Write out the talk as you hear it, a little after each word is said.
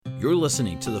You're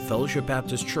listening to the Fellowship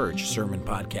Baptist Church Sermon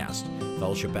Podcast.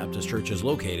 Fellowship Baptist Church is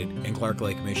located in Clark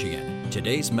Lake, Michigan.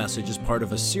 Today's message is part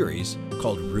of a series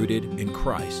called Rooted in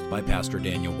Christ by Pastor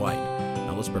Daniel White.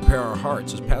 Now let's prepare our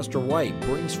hearts as Pastor White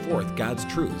brings forth God's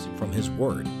truths from His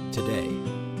Word today.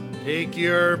 Take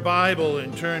your Bible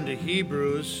and turn to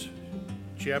Hebrews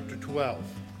chapter 12.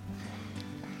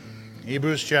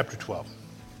 Hebrews chapter 12.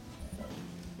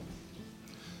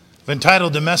 I've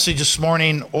entitled the message this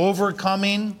morning,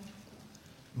 Overcoming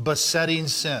Besetting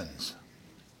Sins.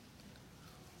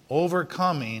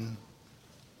 Overcoming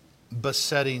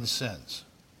besetting sins.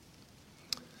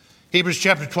 Hebrews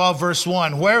chapter 12, verse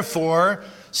 1. Wherefore,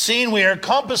 seeing we are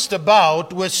compassed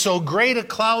about with so great a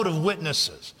cloud of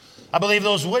witnesses. I believe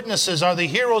those witnesses are the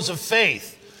heroes of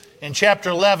faith in chapter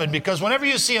 11, because whenever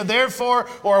you see a therefore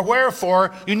or a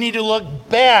wherefore, you need to look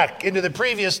back into the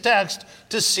previous text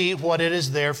to see what it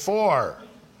is there for.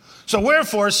 So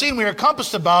wherefore, seeing we are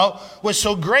compassed about with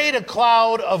so great a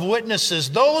cloud of witnesses,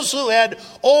 those who had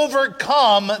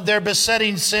overcome their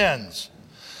besetting sins,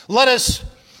 let us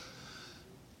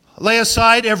lay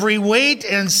aside every weight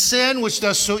and sin which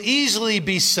does so easily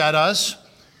beset us,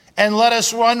 and let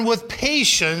us run with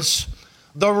patience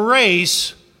the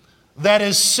race that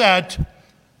is set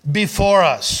before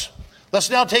us. Let's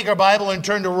now take our Bible and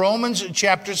turn to Romans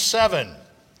chapter 7,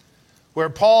 where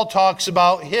Paul talks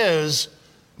about his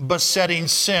besetting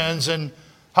sins and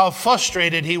how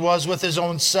frustrated he was with his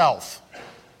own self.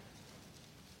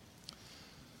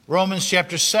 Romans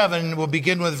chapter 7 will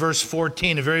begin with verse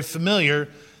 14, a very familiar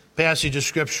passage of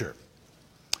Scripture.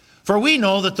 For we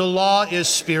know that the law is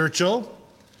spiritual,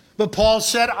 but Paul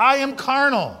said, I am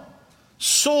carnal,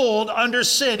 sold under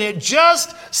sin. It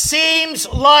just seems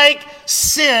like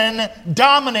sin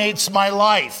dominates my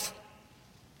life.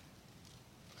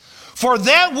 For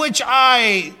that which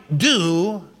I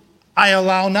do, I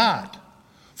allow not.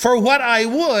 For what I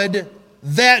would,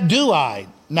 that do I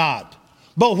not.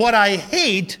 But what I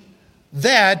hate,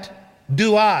 that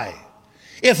do I.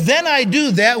 If then I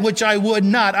do that which I would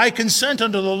not, I consent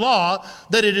unto the law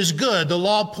that it is good. The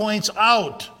law points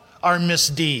out our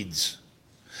misdeeds.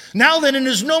 Now then, it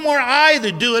is no more I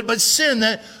that do it, but sin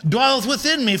that dwelleth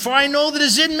within me. For I know that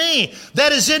is in me,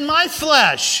 that is in my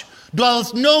flesh,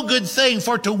 dwelleth no good thing.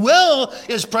 For to will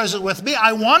is present with me.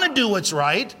 I want to do what's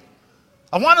right.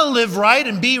 I want to live right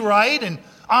and be right and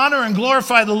honor and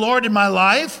glorify the Lord in my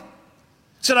life.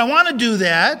 He said, I want to do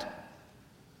that.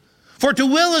 For to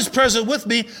will is present with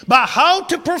me, but how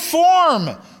to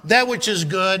perform that which is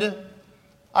good,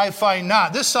 I find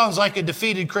not. This sounds like a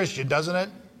defeated Christian, doesn't it?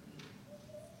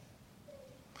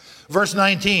 Verse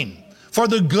 19, for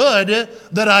the good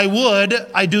that I would,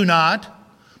 I do not,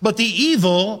 but the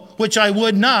evil which I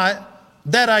would not,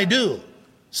 that I do.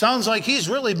 Sounds like he's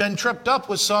really been tripped up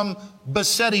with some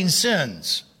besetting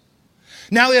sins.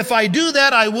 Now if I do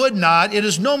that I would not, it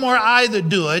is no more I that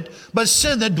do it, but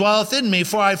sin that dwelleth in me.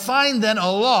 For I find then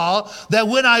a law, that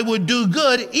when I would do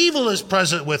good, evil is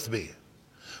present with me.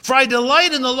 For I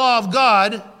delight in the law of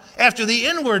God after the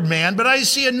inward man, but I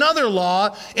see another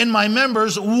law in my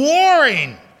members,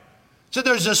 warring. So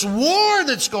there's this war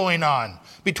that's going on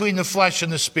between the flesh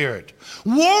and the spirit,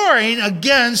 warring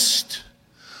against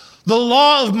the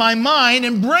law of my mind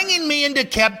and bringing me into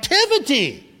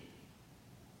captivity.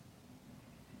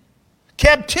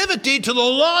 Captivity to the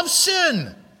law of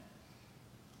sin,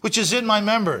 which is in my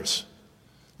members.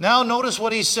 Now notice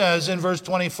what he says in verse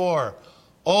 24.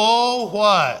 Oh,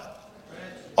 what?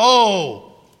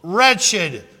 Oh,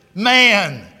 wretched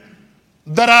man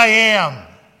that I am.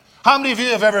 How many of you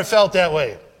have ever felt that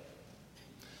way?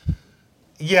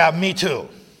 Yeah, me too.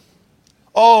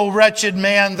 Oh, wretched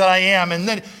man that I am. And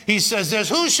then he says this,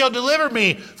 who shall deliver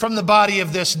me from the body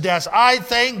of this death? I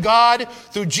thank God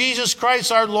through Jesus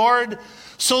Christ our Lord.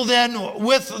 So then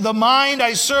with the mind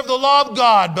I serve the law of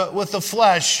God, but with the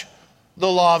flesh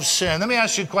the law of sin. Let me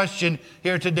ask you a question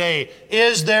here today.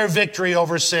 Is there victory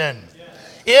over sin?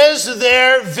 Yes. Is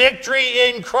there victory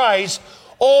in Christ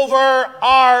over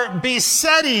our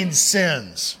besetting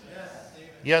sins? Yes,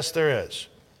 yes, there is.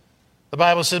 The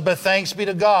Bible says, but thanks be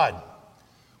to God,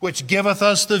 which giveth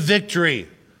us the victory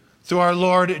through our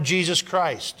Lord Jesus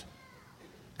Christ.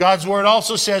 God's word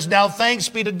also says, now thanks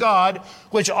be to God,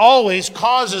 which always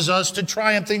causes us to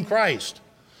triumph in Christ.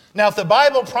 Now, if the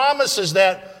Bible promises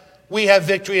that we have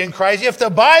victory in Christ, if the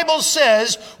Bible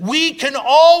says we can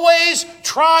always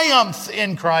triumph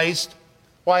in Christ,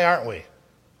 why aren't we?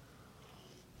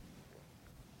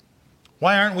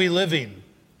 Why aren't we living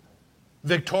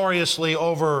victoriously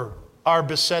over our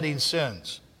besetting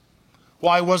sins?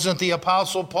 Why wasn't the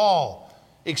Apostle Paul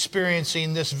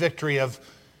experiencing this victory of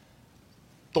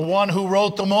the one who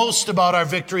wrote the most about our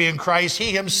victory in Christ,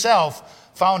 he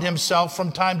himself found himself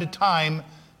from time to time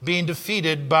being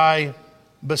defeated by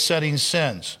besetting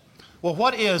sins. Well,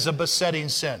 what is a besetting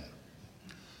sin?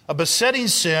 A besetting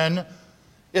sin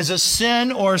is a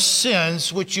sin or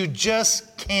sins which you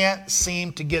just can't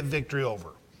seem to get victory over.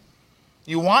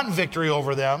 You want victory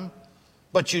over them,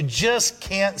 but you just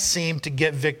can't seem to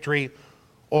get victory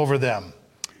over them.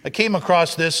 I came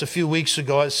across this a few weeks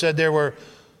ago. It said there were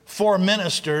 4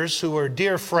 ministers who were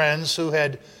dear friends who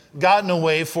had gotten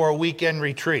away for a weekend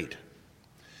retreat.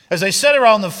 As they sat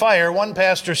around the fire, one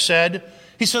pastor said,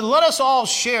 let us all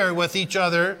share with each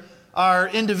other our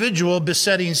individual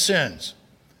besetting sins.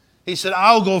 He said,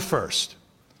 I'll go first.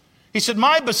 He said,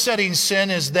 my besetting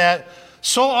sin is that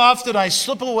so often I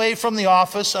slip away from the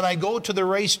office and I go to the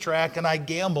racetrack and I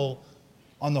gamble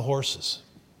on the horses.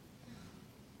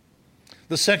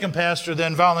 The second pastor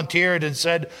then volunteered and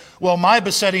said, my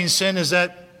besetting sin is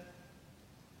that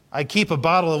I keep a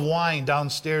bottle of wine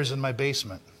downstairs in my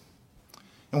basement.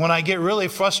 And when I get really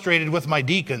frustrated with my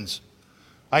deacons,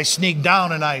 I sneak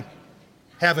down and I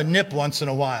have a nip once in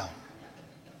a while.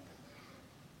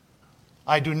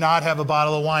 I do not have a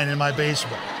bottle of wine in my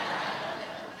basement.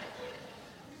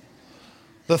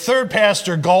 The third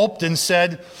pastor gulped and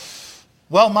said,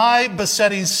 my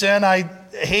besetting sin, I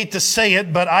hate to say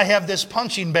it, but I have this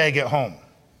punching bag at home.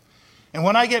 And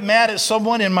when I get mad at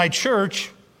someone in my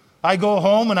church, I go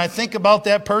home and I think about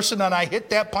that person and I hit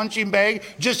that punching bag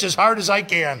just as hard as I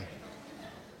can.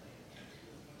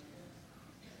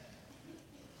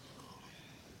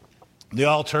 They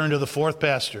all turned to the fourth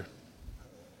pastor.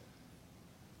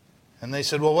 And they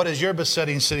said, what is your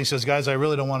besetting sin? He says, guys, I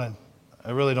really don't want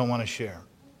to share.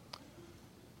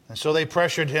 And so they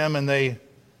pressured him and they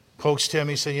coaxed him.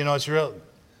 He said, it's real.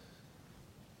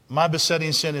 My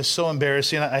besetting sin is so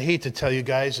embarrassing. I hate to tell you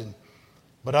guys,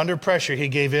 but under pressure he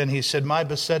gave in. He said, my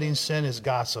besetting sin is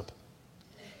gossip.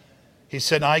 He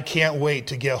said, I can't wait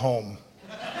to get home.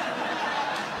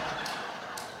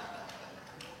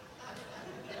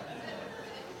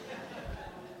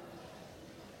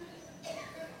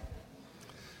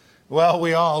 Well,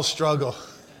 we all struggle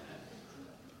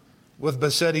with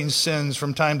besetting sins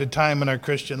from time to time in our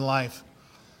Christian life.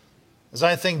 As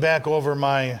I think back over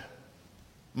my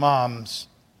mom's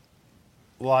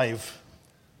life,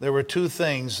 there were 2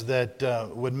 things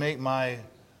that would make my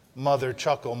mother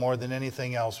chuckle more than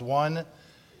anything else. One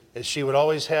is she would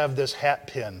always have this hat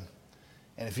pin.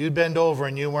 And if you'd bend over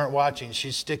and you weren't watching,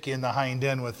 she'd stick you in the hind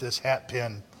end with this hat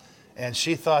pin. And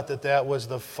she thought that was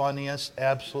the funniest,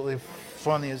 absolutely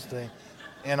funniest thing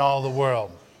in all the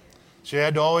world. She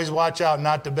had to always watch out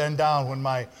not to bend down when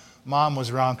my mom was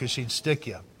around because she'd stick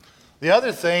you. The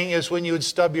other thing is when you would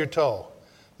stub your toe.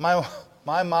 My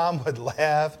mom would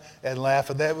laugh, and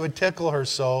that would tickle her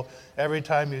so every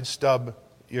time you'd stub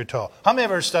your toe. How many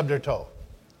have ever stubbed their toe?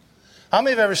 How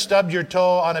many have ever stubbed your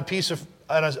toe on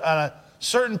a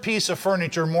certain piece of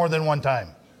furniture more than one time?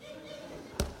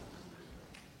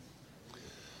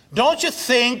 Don't you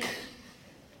think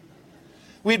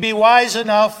we'd be wise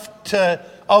enough to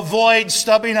avoid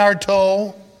stubbing our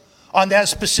toe on that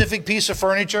specific piece of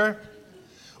furniture?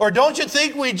 Or don't you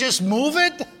think we'd just move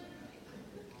it?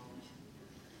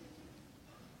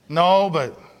 No,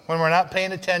 but when we're not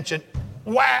paying attention,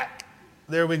 whack,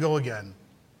 there we go again.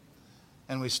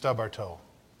 And we stub our toe.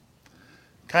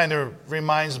 Kind of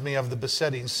reminds me of the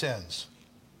besetting sins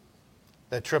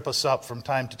that trip us up from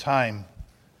time to time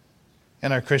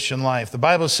in our Christian life. The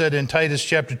Bible said in Titus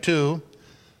chapter 2,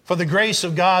 for the grace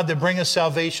of God that bringeth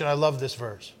salvation. I love this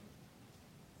verse.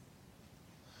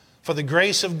 For the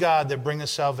grace of God that bringeth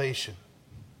salvation.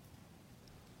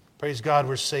 Praise God,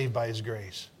 we're saved by His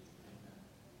grace.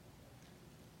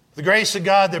 The grace of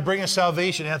God that bringeth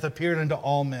salvation hath appeared unto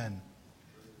all men.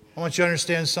 I want you to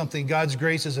understand something. God's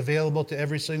grace is available to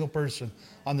every single person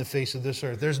on the face of this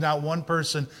earth. There's not one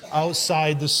person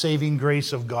outside the saving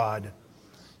grace of God.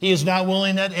 He is not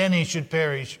willing that any should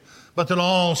perish, but that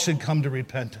all should come to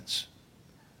repentance.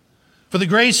 For the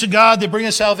grace of God that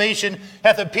bringeth salvation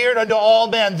hath appeared unto all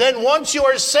men. Then once you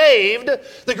are saved,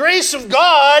 the grace of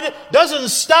God doesn't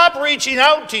stop reaching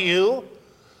out to you.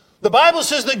 The Bible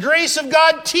says the grace of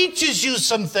God teaches you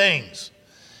some things.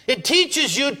 It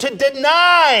teaches you to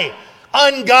deny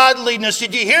ungodliness.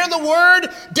 Did you hear the word?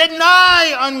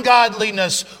 Deny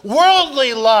ungodliness,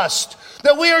 worldly lust,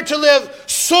 that we are to live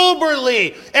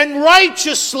soberly and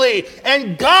righteously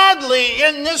and godly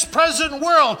in this present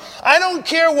world. I don't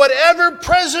care whatever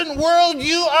present world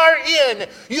you are in,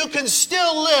 you can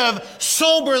still live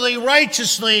soberly,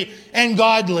 righteously, and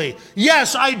godly.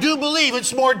 Yes, I do believe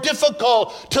it's more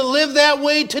difficult to live that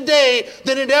way today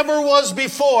than it ever was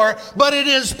before, but it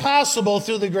is possible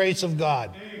through the grace of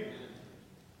God.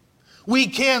 We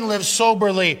can live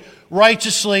soberly,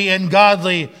 righteously, and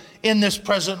godly in this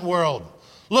present world,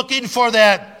 looking for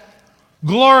that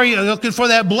glory, looking for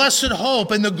that blessed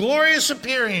hope and the glorious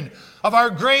appearing of our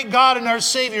great God and our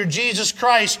Savior, Jesus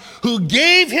Christ, who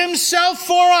gave himself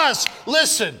for us,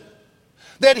 listen,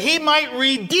 that he might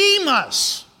redeem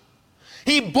us.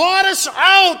 He bought us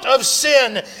out of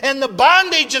sin and the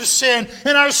bondage of sin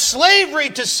and our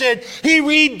slavery to sin. He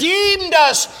redeemed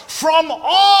us from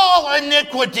all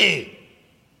iniquity.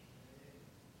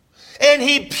 And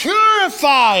he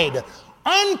purified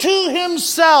unto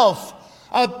himself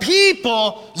a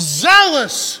people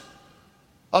zealous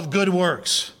of good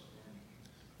works.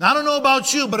 Now, I don't know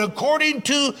about you, but according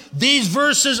to these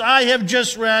verses I have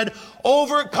just read,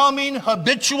 overcoming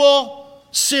habitual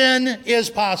sin is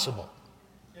possible.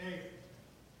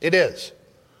 It is.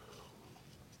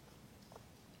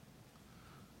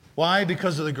 Why?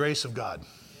 Because of the grace of God.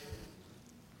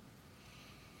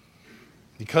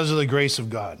 Because of the grace of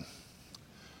God.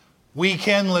 We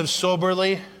can live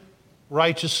soberly,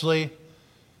 righteously,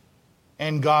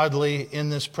 and godly in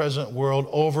this present world,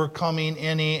 overcoming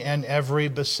any and every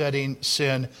besetting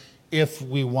sin if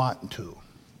we want to.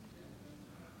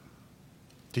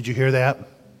 Did you hear that?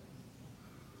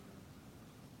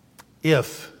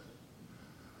 If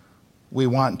we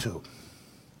want to.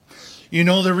 You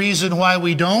know the reason why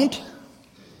we don't?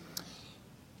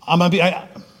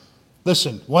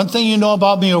 Listen, one thing you know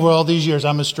about me over all these years,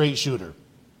 I'm a straight shooter.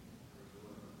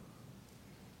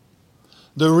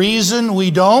 The reason we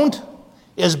don't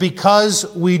is because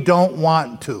we don't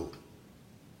want to.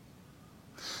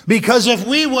 Because if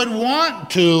we would want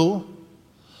to,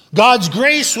 God's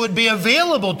grace would be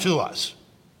available to us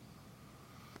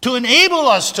to enable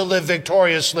us to live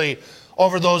victoriously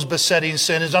over those besetting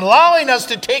sins and allowing us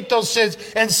to take those sins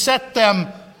and set them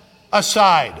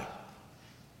aside.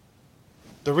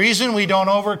 The reason we don't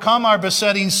overcome our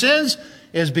besetting sins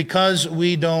is because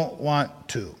we don't want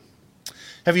to.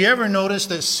 Have you ever noticed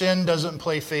that sin doesn't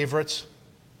play favorites?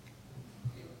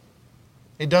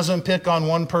 It doesn't pick on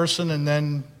one person and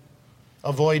then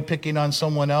avoid picking on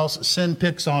someone else. Sin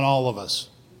picks on all of us.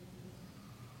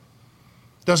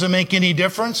 Doesn't make any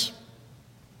difference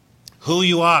who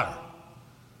you are.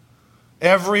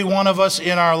 Every one of us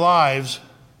in our lives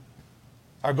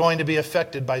are going to be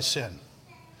affected by sin.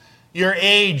 Your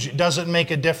age doesn't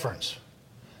make a difference.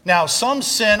 Now, some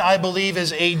sin, I believe,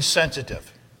 is age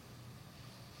sensitive.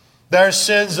 There are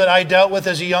sins that I dealt with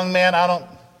as a young man.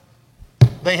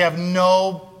 They have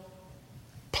no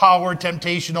power,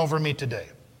 temptation over me today.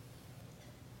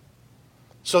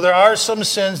 So there are some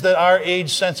sins that are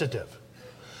age sensitive.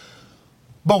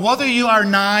 But whether you are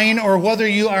 9 or whether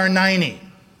you are 90,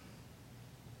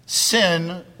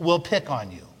 sin will pick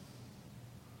on you.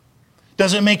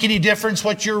 Doesn't make any difference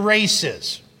what your race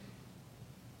is.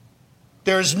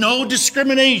 There is no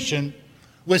discrimination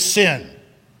with sin.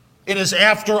 It is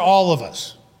after all of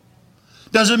us.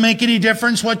 Doesn't make any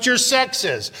difference what your sex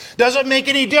is. Doesn't make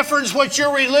any difference what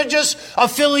your religious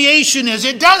affiliation is.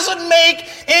 It doesn't make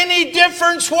any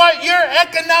difference what your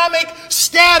economic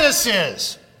status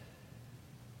is.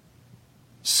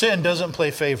 Sin doesn't play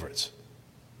favorites.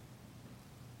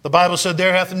 The Bible said,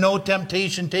 there hath no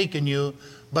temptation taken you,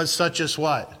 but such as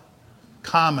what?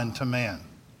 Common to man.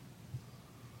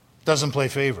 Doesn't play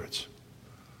favorites.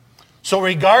 So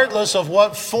regardless of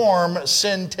what form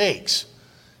sin takes,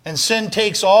 and sin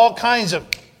takes all kinds of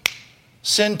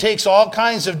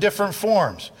different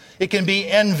forms. It can be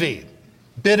envy,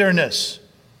 bitterness,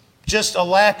 just a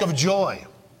lack of joy.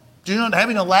 Do you know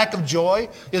having a lack of joy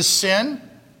is sin?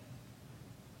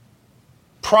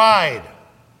 Pride,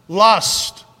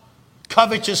 lust,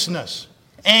 covetousness,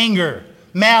 anger,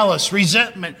 malice,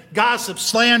 resentment, gossip,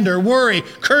 slander, worry,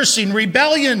 cursing,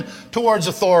 rebellion towards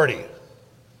authority.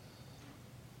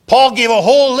 Paul gave a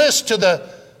whole list to the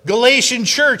Galatian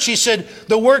church. He said,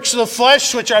 the works of the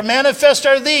flesh which are manifest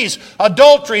are these: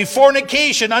 adultery,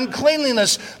 fornication,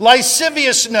 uncleanliness,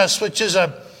 lasciviousness, which is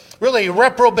a really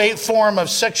reprobate form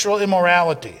of sexual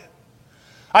immorality,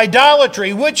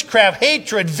 idolatry, witchcraft,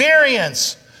 hatred,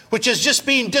 variance, which is just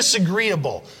being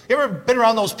disagreeable. You ever been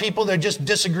around those people that just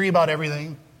disagree about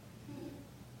everything?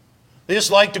 They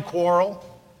just like to quarrel.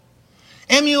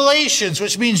 Emulations,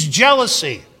 which means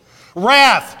jealousy,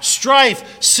 wrath,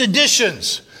 strife,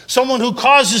 seditions. someone who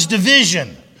causes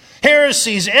division,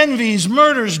 heresies, envies,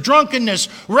 murders, drunkenness,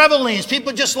 revelings.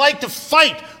 People just like to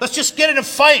fight. Let's just get in a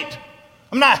fight.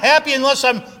 I'm not happy unless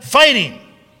I'm fighting.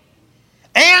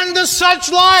 And the such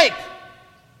like.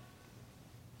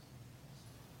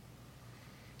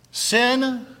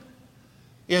 Sin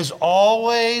is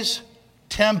always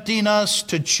tempting us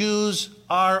to choose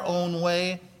our own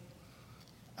way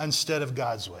instead of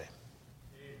God's way.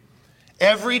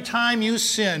 Every time you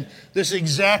sin,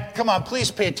 come on,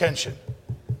 please pay attention.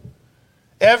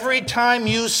 Every time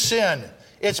you sin,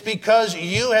 it's because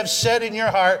you have said in your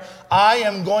heart, I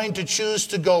am going to choose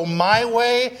to go my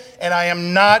way, and I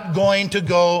am not going to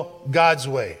go God's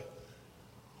way.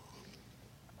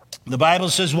 The Bible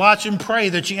says, watch and pray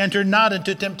that ye enter not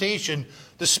into temptation.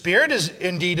 The spirit is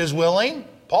indeed willing.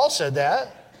 Paul said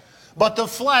that. But the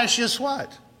flesh is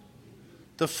what?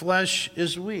 The flesh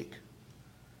is weak.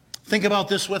 Think about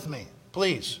this with me,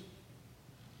 please.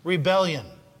 Rebellion.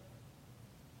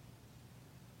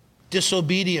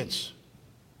 Disobedience.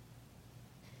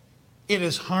 It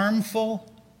is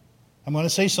harmful. I'm going to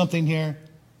say something here.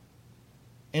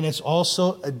 And it's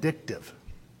also addictive.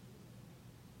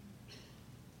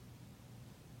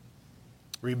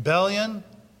 Rebellion,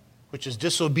 which is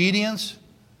disobedience,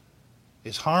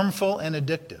 is harmful and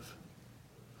addictive.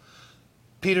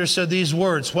 Peter said these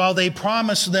words, while they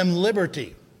promised them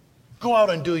liberty, go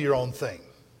out and do your own thing.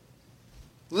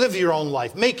 Live your own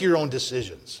life. Make your own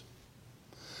decisions.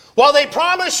 While they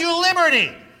promise you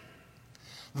liberty,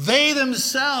 they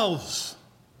themselves,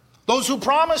 those who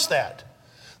promise that,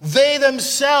 they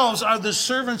themselves are the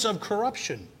servants of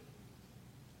corruption.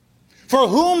 For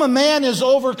whom a man is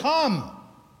overcome,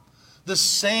 the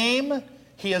same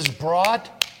he has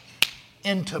brought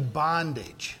into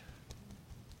bondage.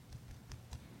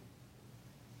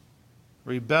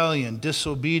 Rebellion,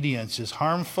 disobedience is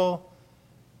harmful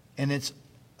and it's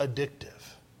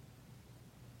addictive.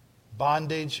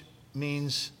 Bondage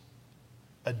means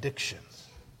addiction.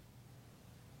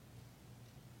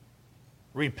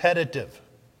 Repetitive,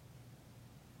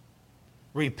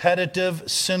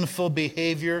 sinful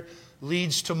behavior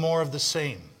leads to more of the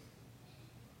same.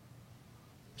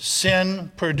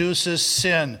 Sin produces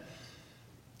sin.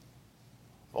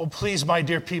 Oh, please, my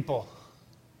dear people.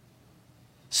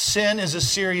 Sin is a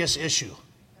serious issue.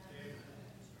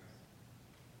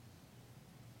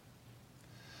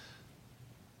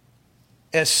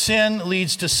 As sin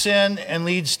leads to sin and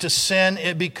leads to sin,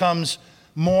 it becomes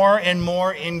more and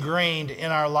more ingrained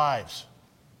in our lives.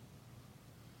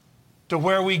 To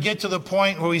where we get to the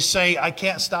point where we say, I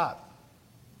can't stop.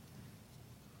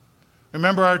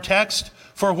 Remember our text?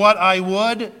 For what I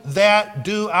would, that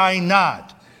do I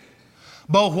not.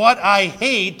 But what I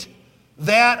hate,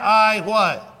 that I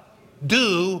what?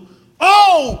 Do.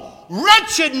 Oh,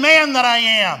 wretched man that I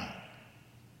am.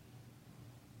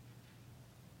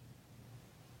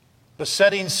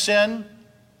 Besetting sin,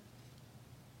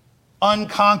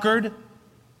 unconquered,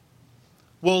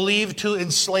 will lead to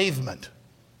enslavement.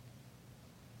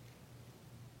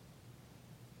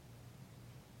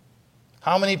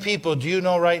 How many people do you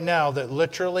know right now that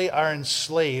literally are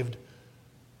enslaved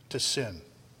to sin?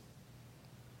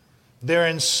 They're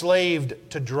enslaved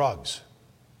to drugs.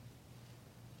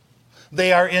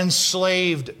 They are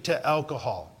enslaved to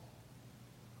alcohol.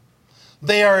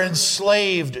 They are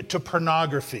enslaved to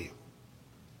pornography.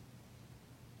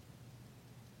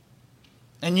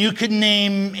 And you can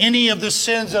name any of the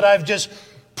sins that I've just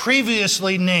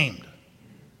previously named.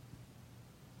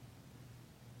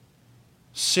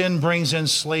 Sin brings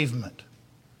enslavement.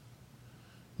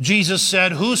 Jesus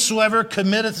said, whosoever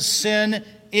committeth sin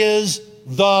is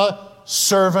the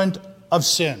servant of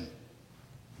sin.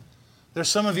 There's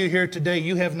some of you here today,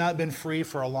 you have not been free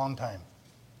for a long time.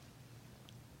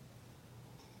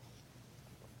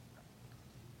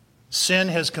 Sin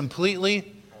has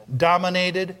completely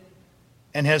dominated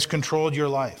and has controlled your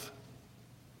life.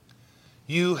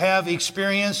 You have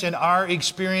experienced and are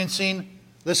experiencing,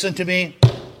 listen to me,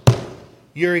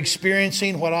 you're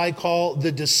experiencing what I call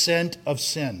the descent of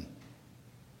sin.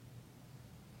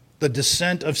 The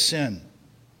descent of sin.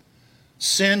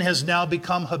 Sin has now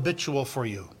become habitual for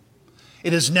you.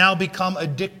 It has now become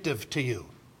addictive to you.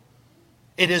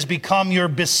 It has become your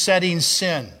besetting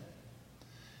sin.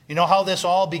 You know how this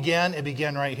all began? It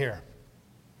began right here.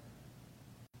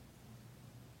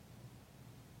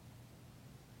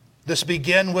 This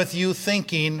began with you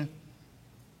thinking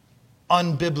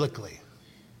unbiblically.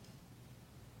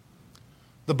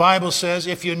 The Bible says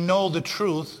if you know the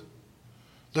truth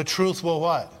will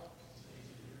what?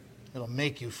 It'll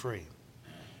make you free.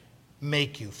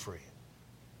 Make you free.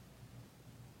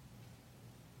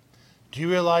 Do you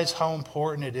realize how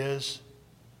important it is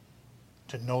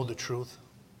to know the truth,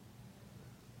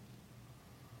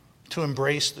 to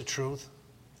embrace the truth,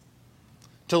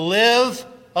 to live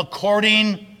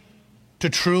according to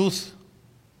truth.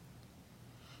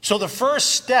 So the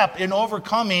first step in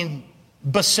overcoming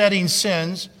besetting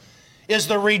sins is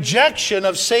the rejection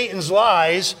of Satan's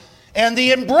lies and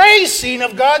the embracing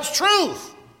of God's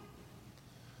truth.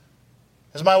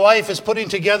 As my wife is putting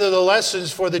together the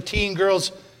lessons for the teen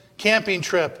girls' camping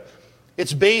trip,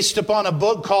 it's based upon a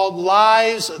book called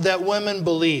Lies That Women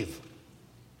Believe.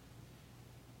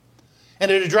 And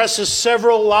it addresses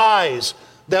several lies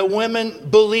that women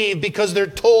believe because they're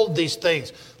told these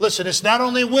things. Listen, it's not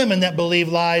only women that believe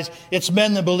lies, it's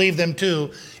men that believe them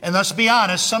too. And let's be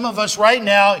honest, some of us right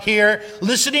now here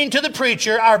listening to the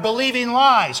preacher are believing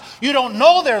lies. You don't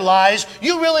know they're lies.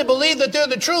 You really believe that they're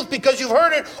the truth because you've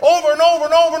heard it over and over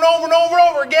and over and over and over and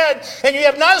over again. And you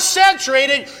have not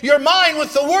saturated your mind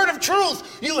with the word of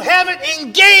truth. You haven't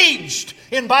engaged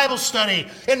in Bible study,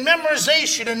 in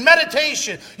memorization, in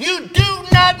meditation. You do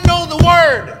not know the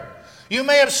word. You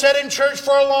may have sat in church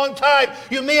for a long time.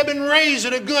 You may have been raised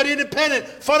in a good, independent,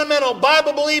 fundamental,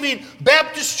 Bible-believing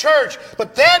Baptist church.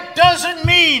 But that doesn't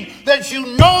mean that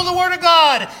you know the Word of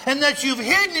God and that you've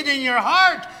hidden it in your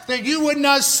heart that you would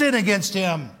not sin against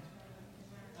Him.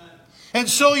 And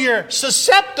so you're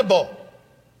susceptible.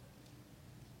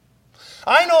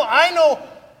 I know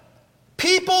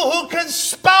people who can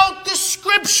spout the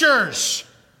Scriptures,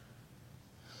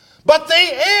 but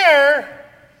they err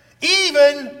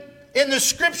even in the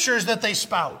Scriptures that they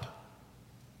spout.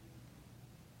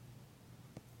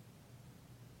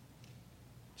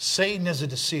 Satan is a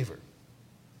deceiver.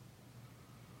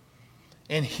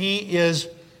 And he is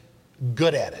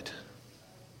good at it.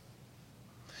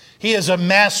 He is a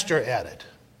master at it.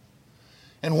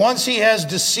 And once he has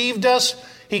deceived us,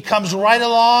 he comes right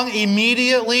along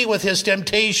immediately with his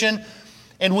temptation,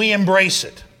 and we embrace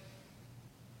it.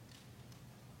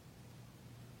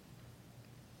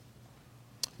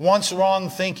 Once wrong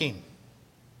thinking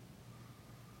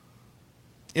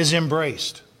is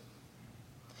embraced.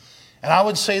 And I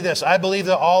would say this, I believe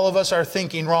that all of us are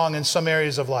thinking wrong in some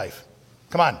areas of life.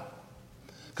 Come on.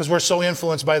 Because we're so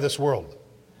influenced by this world.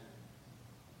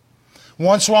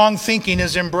 Once wrong thinking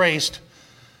is embraced,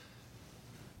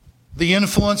 the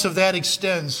influence of that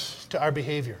extends to our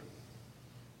behavior.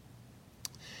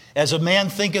 As a man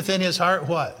thinketh in his heart,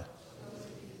 what?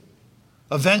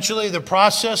 Eventually, the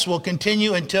process will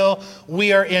continue until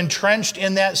we are entrenched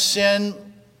in that sin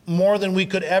more than we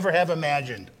could ever have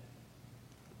imagined.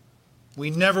 We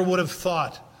never would have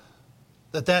thought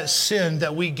that that sin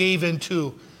that we gave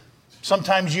into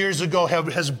sometimes years ago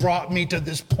has brought me to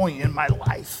this point in my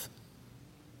life.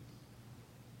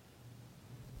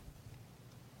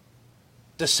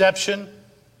 Deception.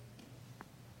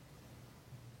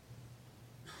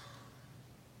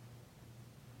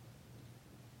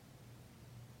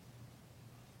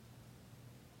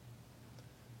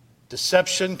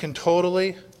 Deception can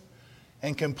totally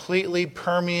and completely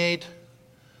permeate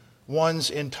one's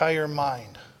entire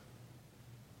mind.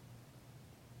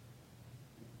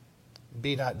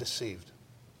 Be not deceived.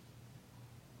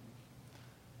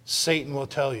 Satan will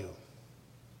tell you.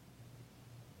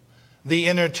 The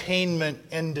entertainment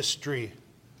industry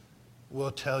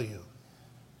will tell you.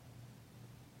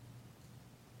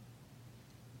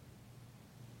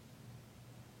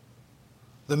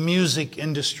 The music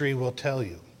industry will tell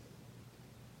you.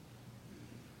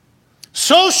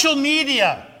 Social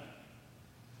media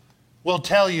will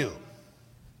tell you.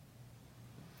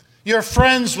 Your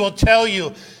friends will tell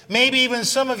you. Maybe even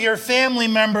some of your family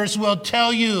members will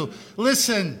tell you,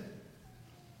 listen,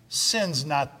 sin's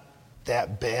not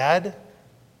that bad.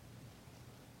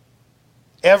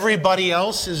 Everybody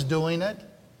else is doing it.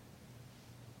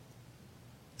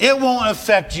 It won't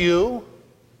affect you.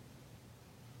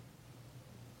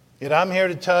 Yet I'm here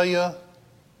to tell you,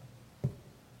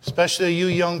 especially you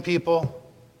young people,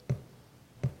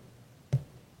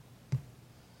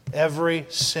 every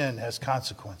sin has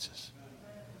consequences.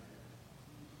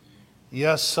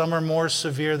 Yes, some are more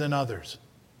severe than others.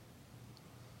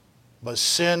 But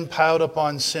sin piled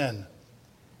upon sin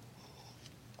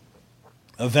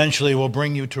eventually will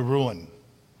bring you to ruin.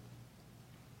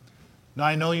 Now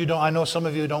I know some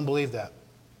of you don't believe that.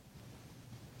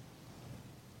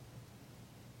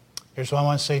 Here's what I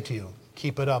want to say to you.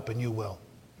 Keep it up and you will.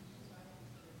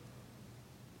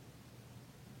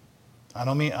 I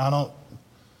don't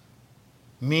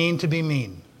mean to be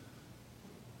mean.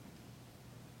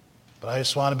 But I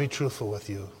just want to be truthful with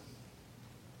you.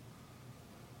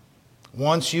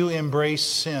 Once you embrace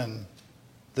sin,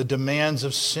 the demands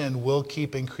of sin will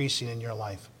keep increasing in your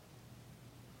life.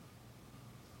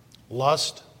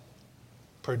 Lust,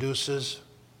 produces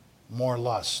more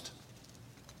lust.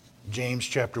 James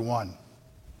chapter 1.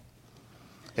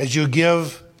 As you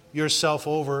give yourself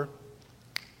over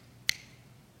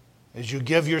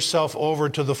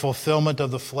to the fulfillment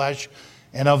of the flesh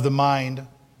and of the mind,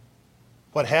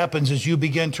 what happens is you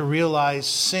begin to realize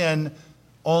sin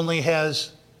only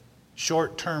has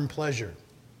short-term pleasure.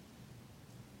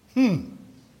 Isn't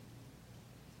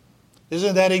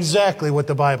that exactly what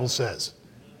the Bible says?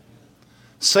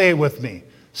 Say it with me.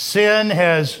 Sin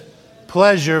has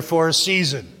pleasure for a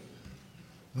season.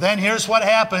 Then here's what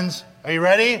happens. Are you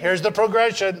ready? Here's the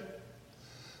progression.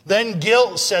 Then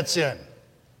guilt sets in.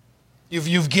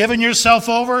 You've given yourself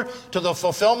over to the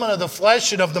fulfillment of the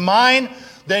flesh and of the mind.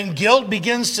 Then guilt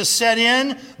begins to set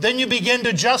in. Then you begin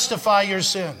to justify your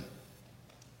sin.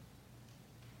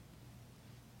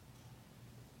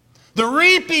 The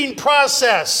reaping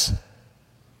process.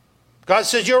 God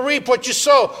says you'll reap what you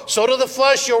sow. Sow to the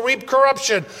flesh, you'll reap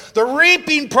corruption. The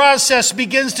reaping process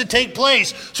begins to take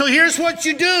place. So here's what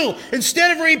you do.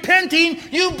 Instead of repenting,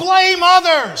 you blame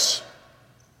others.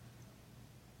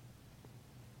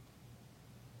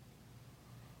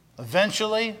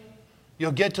 Eventually,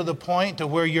 you'll get to the point to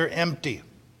where you're empty,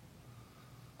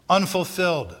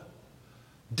 unfulfilled,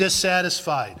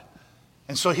 dissatisfied.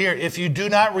 And so here, if you do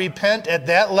not repent at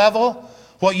that level,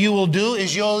 what you will do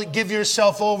is you'll give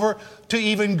yourself over to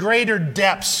even greater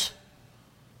depths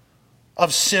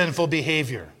of sinful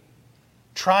behavior,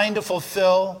 trying to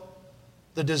fulfill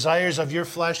the desires of your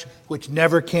flesh, which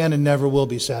never can and never will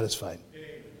be satisfied.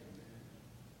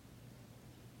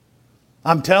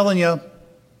 I'm telling you,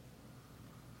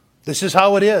 this is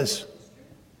how it is.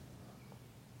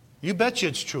 You bet you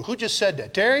it's true. Who just said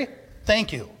that? Terry?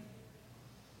 Thank you.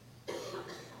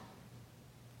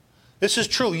 This is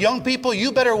true. Young people,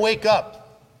 you better wake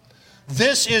up.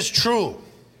 This is true.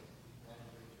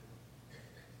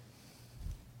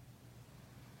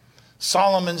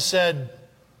 Solomon said,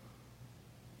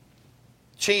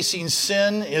 chasing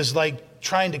sin is like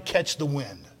trying to catch the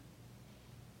wind.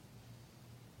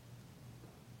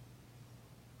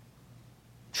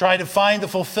 Try to find the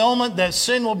fulfillment that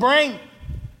sin will bring.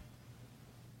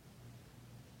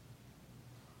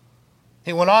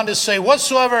 He went on to say,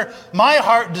 whatsoever my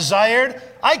heart desired,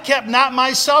 I kept not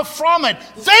myself from it.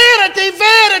 Vanity,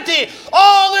 vanity,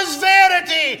 all is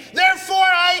vanity. Therefore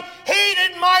I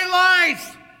hated my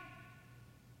life.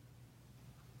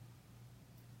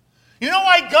 You know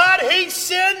why God hates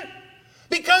sin?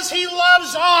 Because He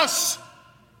loves us.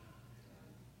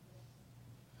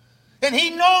 And He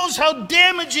knows how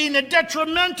damaging and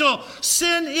detrimental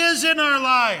sin is in our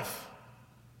life.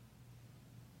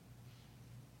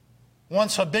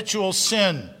 Once habitual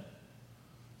sin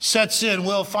sets in,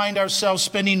 we'll find ourselves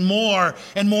spending more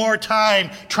and more time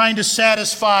trying to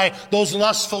satisfy those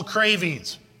lustful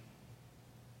cravings.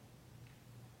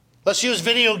 Let's use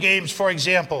video games, for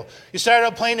example. You start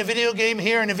out playing a video game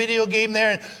here and a video game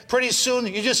there, and pretty soon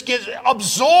you just get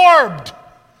absorbed.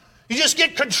 You just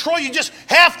get control. You just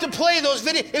have to play those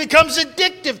videos. It becomes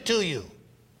addictive to you.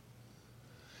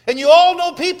 And you all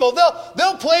know people,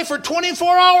 they'll play for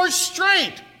 24 hours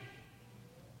straight,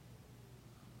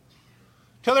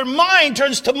 till their mind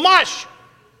turns to mush.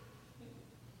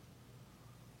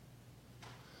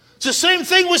 It's the same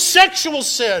thing with sexual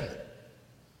sin.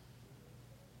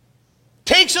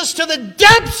 Takes us to the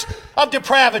depths of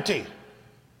depravity.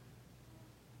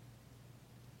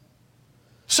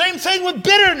 Same thing with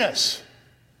bitterness.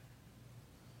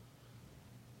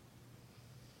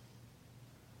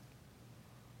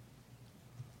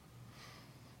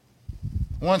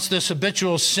 Once this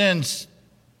habitual sin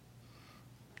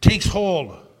takes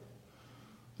hold,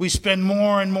 we spend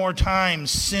more and more time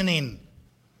sinning.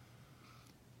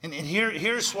 And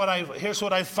here's what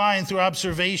I find through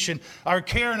observation. Our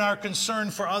care and our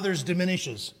concern for others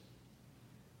diminishes.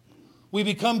 We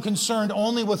become concerned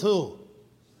only with who?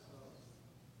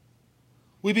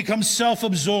 We become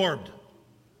self-absorbed,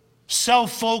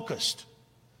 self-focused.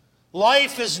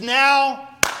 Life is now,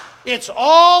 it's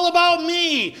all about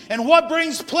me and what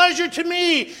brings pleasure to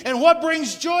me and what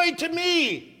brings joy to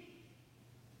me.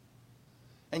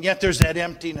 And yet there's that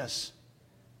emptiness,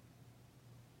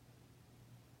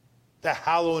 the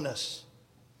hollowness.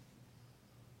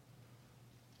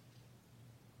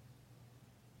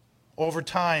 Over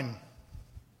time,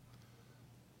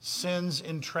 sin's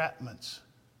entrapments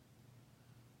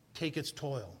take its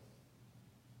toll.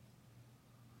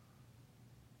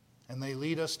 And they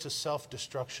lead us to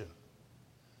self-destruction.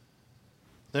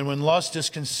 Then when lust is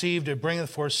conceived, it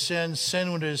bringeth forth sin.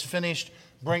 Sin, when it is finished,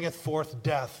 bringeth forth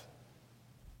death.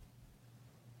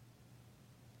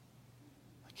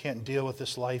 I can't deal with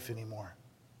this life anymore.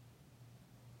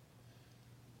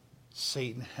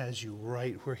 Satan has you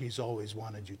right where he's always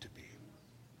wanted you to be.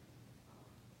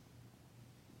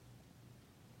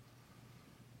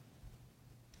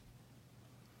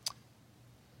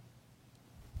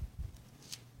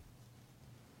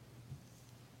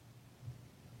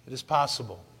 It is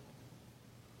possible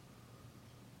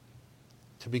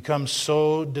to become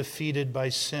so defeated by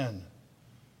sin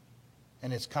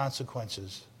and its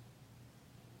consequences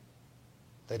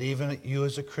that even you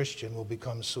as a Christian will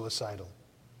become suicidal.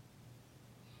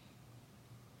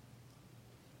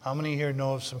 How many here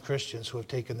know of some Christians who have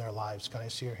taken their lives? Can I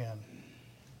see your hand?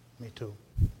 Me too.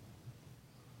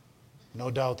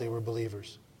 No doubt they were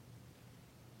believers.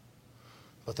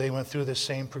 But they went through this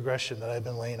same progression that I've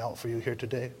been laying out for you here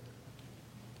today.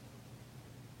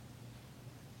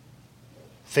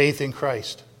 Faith in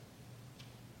Christ,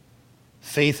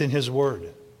 faith in His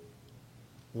Word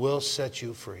will set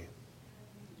you free.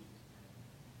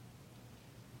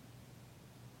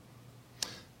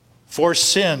 For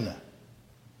sin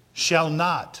shall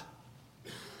not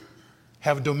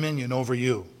have dominion over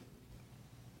you.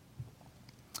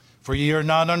 For ye are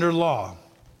not under law,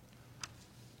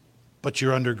 but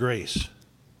you're under grace.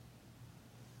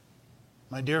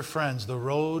 My dear friends, the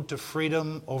road to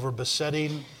freedom over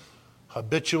besetting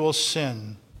habitual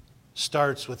sin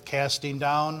starts with casting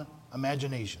down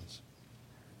imaginations.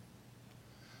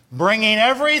 Bringing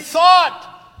every thought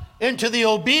into the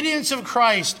obedience of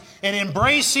Christ and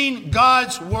embracing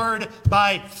God's Word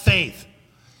by faith.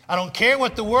 I don't care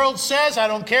what the world says. I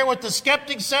don't care what the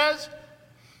skeptic says.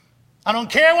 I don't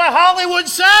care what Hollywood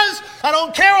says. I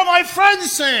don't care what my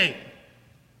friends say.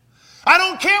 I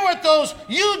don't care what those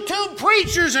YouTube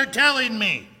preachers are telling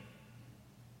me.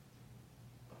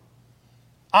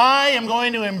 I am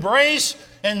going to embrace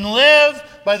and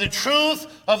live by the truth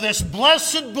of this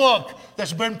blessed book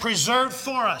that's been preserved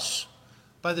for us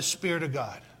by the Spirit of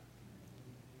God.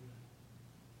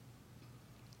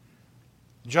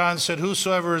 John said,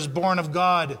 whosoever is born of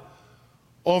God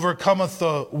overcometh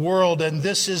the world, and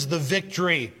this is the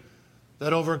victory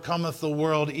that overcometh the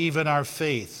world, even our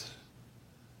faith.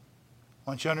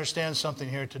 I want you to understand something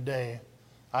here today.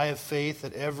 I have faith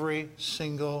that every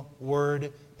single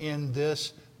word in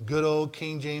this good old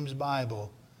King James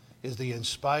Bible is the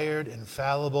inspired,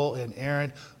 infallible,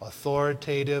 inerrant,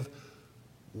 authoritative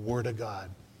Word of God.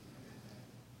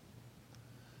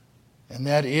 And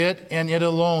that it and it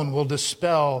alone will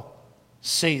dispel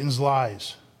Satan's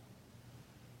lies.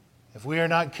 If we are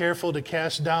not careful to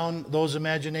cast down those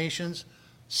imaginations,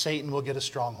 Satan will get a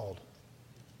stronghold.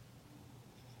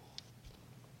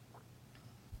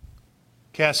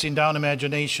 Casting down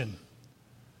imagination.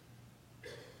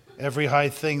 Every high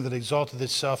thing that exalteth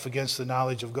itself against the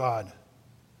knowledge of God.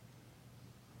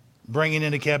 Bringing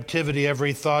into captivity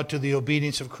every thought to the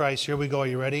obedience of Christ. Here we go. Are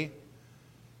you ready?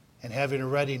 And having a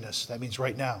readiness. That means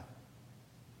right now.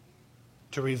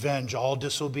 To revenge all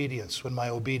disobedience when my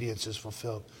obedience is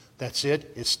fulfilled. That's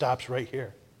it. It stops right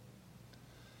here.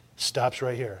 Stops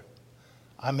right here.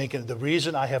 The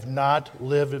reason I have not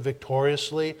lived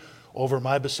victoriously over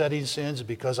my besetting sins is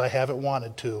because I haven't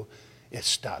wanted to. It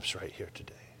stops right here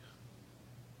today.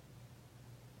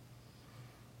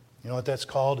 You know what that's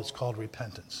called? It's called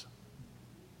repentance.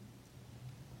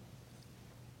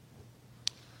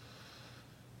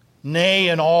 Nay,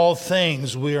 in all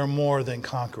things we are more than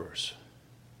conquerors.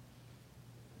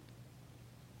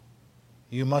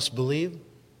 You must believe,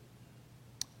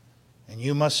 and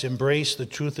you must embrace the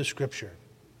truth of Scripture.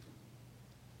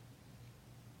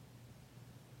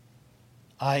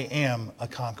 I am a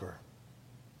conqueror.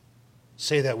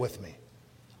 Say that with me.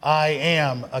 I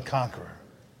am a conqueror.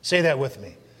 Say that with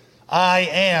me. I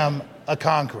am a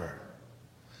conqueror.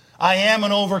 I am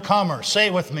an overcomer. Say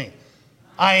it with me.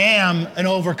 I am an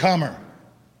overcomer.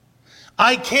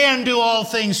 I can do all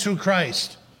things through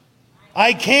Christ.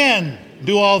 I can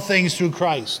do all things through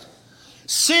Christ.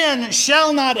 Sin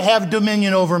shall not have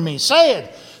dominion over me. Say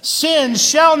it. Sin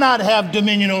shall not have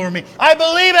dominion over me. I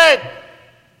believe it.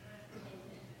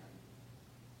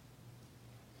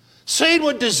 Satan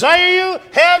would desire you,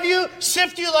 have you,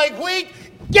 sift you like wheat.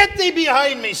 Get thee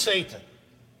behind me, Satan.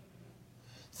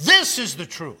 This is the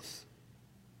truth.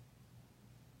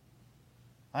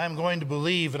 I am going to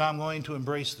believe and I'm going to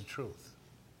embrace the truth.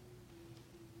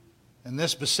 And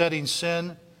this besetting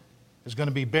sin is going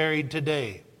to be buried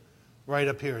today, right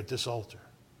up here at this altar.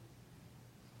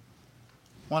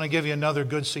 I want to give you another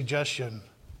good suggestion.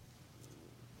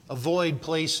 Avoid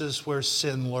places where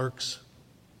sin lurks.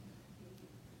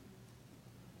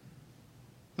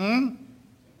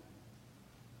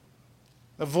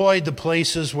 Avoid the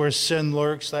places where sin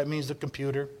lurks. That means the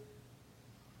computer.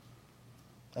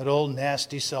 That old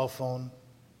nasty cell phone.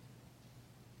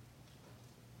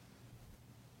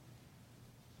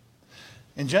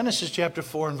 In Genesis chapter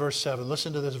 4 and verse 7,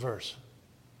 listen to this verse.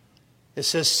 It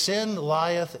says, sin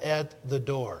lieth at the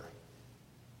door.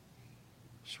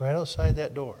 It's right outside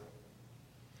that door.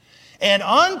 And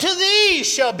unto thee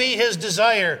shall be his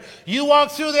desire. You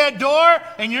walk through that door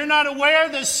and you're not aware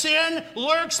the sin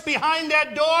lurks behind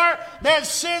that door, that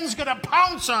sin's going to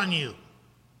pounce on you.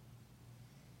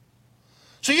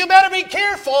 So you better be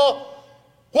careful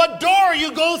what door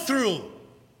you go through.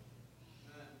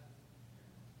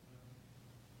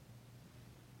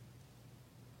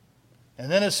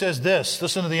 And then it says this,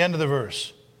 listen to the end of the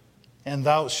verse. And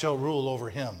thou shalt rule over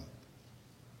him.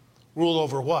 Rule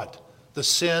over what? The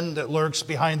sin that lurks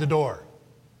behind the door.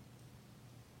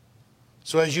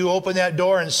 So as you open that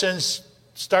door and sin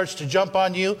starts to jump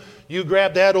on you, you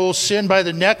grab that old sin by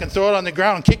the neck and throw it on the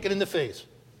ground and kick it in the face.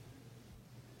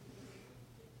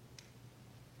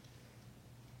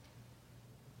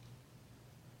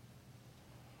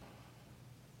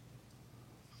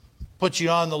 Put you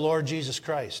on the Lord Jesus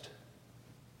Christ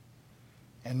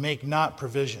and make not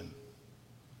provision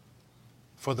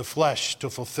for the flesh to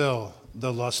fulfill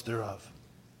the lust thereof.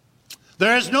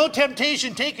 There is no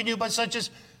temptation taken you but such as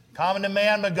common to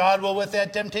man, but God will with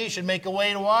that temptation make a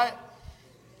way to what?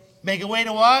 Make a way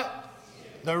to what?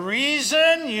 The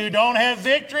reason you don't have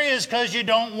victory is because you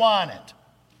don't want it.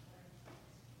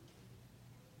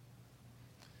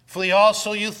 Flee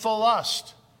also youthful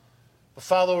lust, but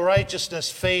follow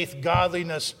righteousness, faith,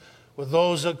 godliness with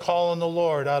those that call on the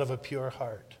Lord out of a pure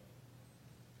heart.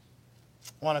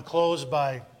 I want to close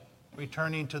by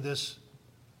returning to this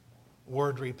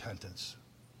word repentance.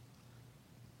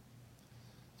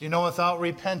 You know, without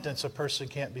repentance, a person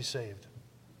can't be saved.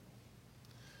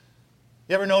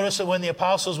 You ever notice that when the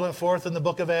apostles went forth in the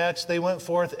book of Acts, they went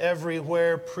forth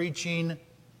everywhere preaching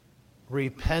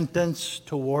repentance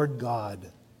toward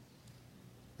God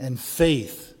and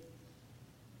faith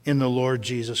in the Lord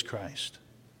Jesus Christ.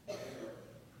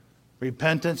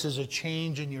 Repentance is a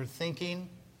change in your thinking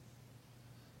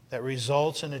that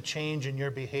results in a change in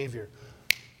your behavior.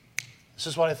 This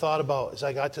is what I thought about as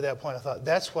I got to that point. I thought,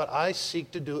 that's what I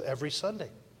seek to do every Sunday.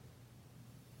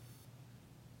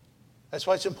 That's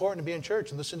why it's important to be in church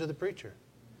and listen to the preacher.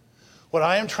 What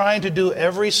I am trying to do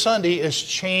every Sunday is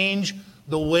change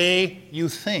the way you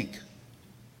think.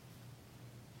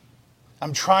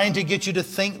 I'm trying to get you to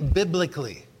think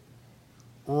biblically,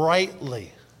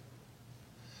 rightly.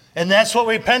 And that's what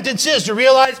repentance is, to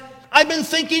realize I've been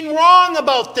thinking wrong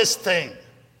about this thing.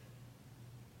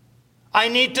 I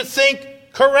need to think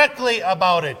correctly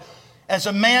about it. As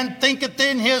a man thinketh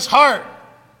in his heart,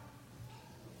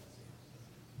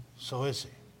 so is he.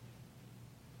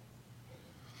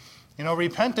 You know,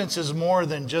 repentance is more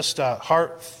than just a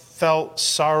heartfelt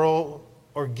sorrow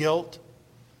or guilt.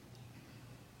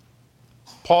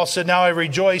 Paul said, now I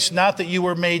rejoice not that you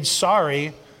were made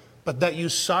sorry, but that you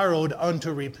sorrowed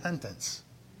unto repentance.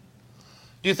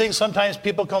 Do you think sometimes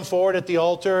people come forward at the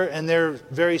altar and they're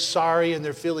very sorry and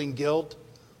they're feeling guilt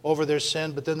over their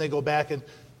sin, but then they go back and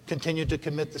continue to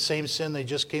commit the same sin they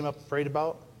just came up and prayed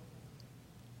about?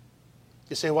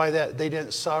 You say, why that? They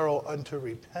didn't sorrow unto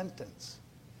repentance.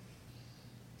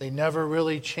 They never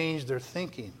really changed their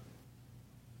thinking.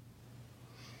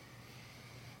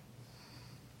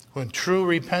 When true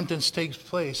repentance takes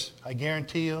place, I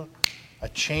guarantee you, a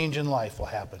change in life will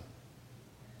happen.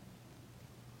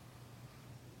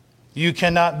 You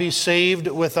cannot be saved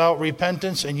without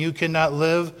repentance, and you cannot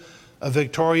live a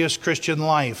victorious Christian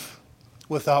life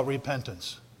without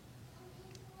repentance.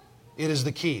 It is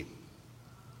the key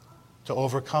to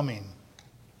overcoming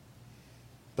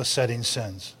besetting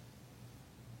sins.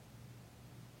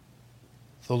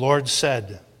 The Lord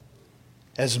said,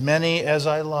 as many as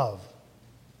I love,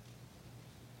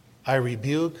 I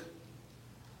rebuke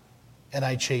and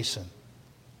I chasten.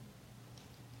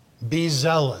 Be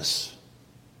zealous,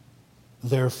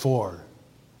 therefore,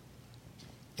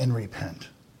 and repent.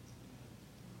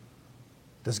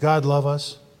 Does God love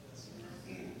us?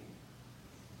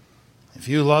 If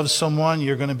you love someone,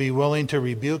 you're going to be willing to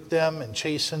rebuke them and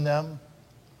chasten them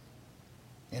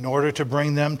in order to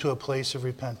bring them to a place of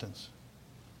repentance.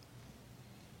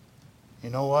 You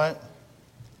know what?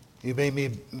 You may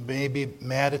be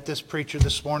mad at this preacher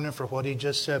this morning for what he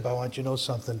just said, but I want you to know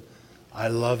something. I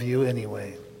love you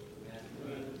anyway.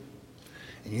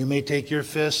 And you may take your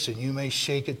fists and you may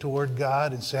shake it toward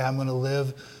God and say, I'm going to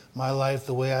live my life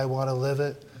the way I want to live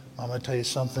it. I'm going to tell you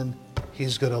something.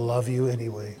 He's going to love you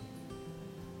anyway.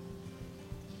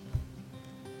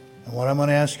 And what I'm going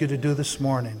to ask you to do this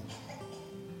morning,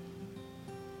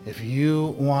 if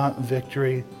you want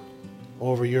victory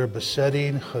over your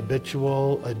besetting,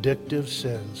 habitual, addictive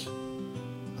sins,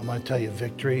 I'm going to tell you,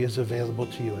 victory is available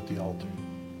to you at the altar.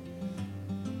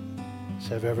 Let's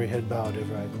have every head bowed,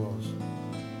 every eye closed.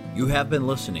 You have been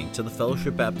listening to the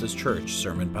Fellowship Baptist Church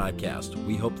Sermon Podcast.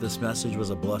 We hope this message was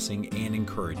a blessing and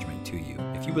encouragement to you.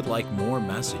 If you would like more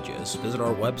messages, visit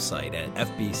our website at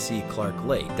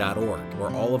fbcclarklake.org, where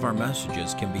all of our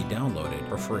messages can be downloaded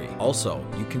for free. Also,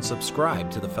 you can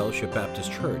subscribe to the Fellowship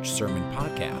Baptist Church Sermon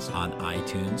Podcast on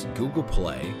iTunes, Google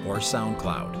Play, or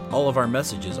SoundCloud. All of our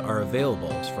messages are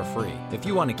available for free. If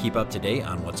you want to keep up to date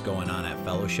on what's going on at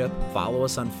Fellowship, follow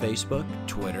us on Facebook,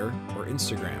 Twitter, or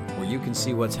Instagram, where you can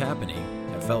see what's happening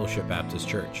at Fellowship Baptist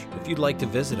Church. If you'd like to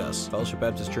visit us, Fellowship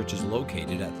Baptist Church is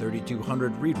located at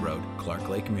 3200 Reed Road, Clark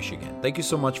Lake, Michigan. Thank you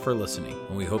so much for listening,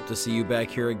 and we hope to see you back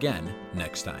here again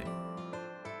next time.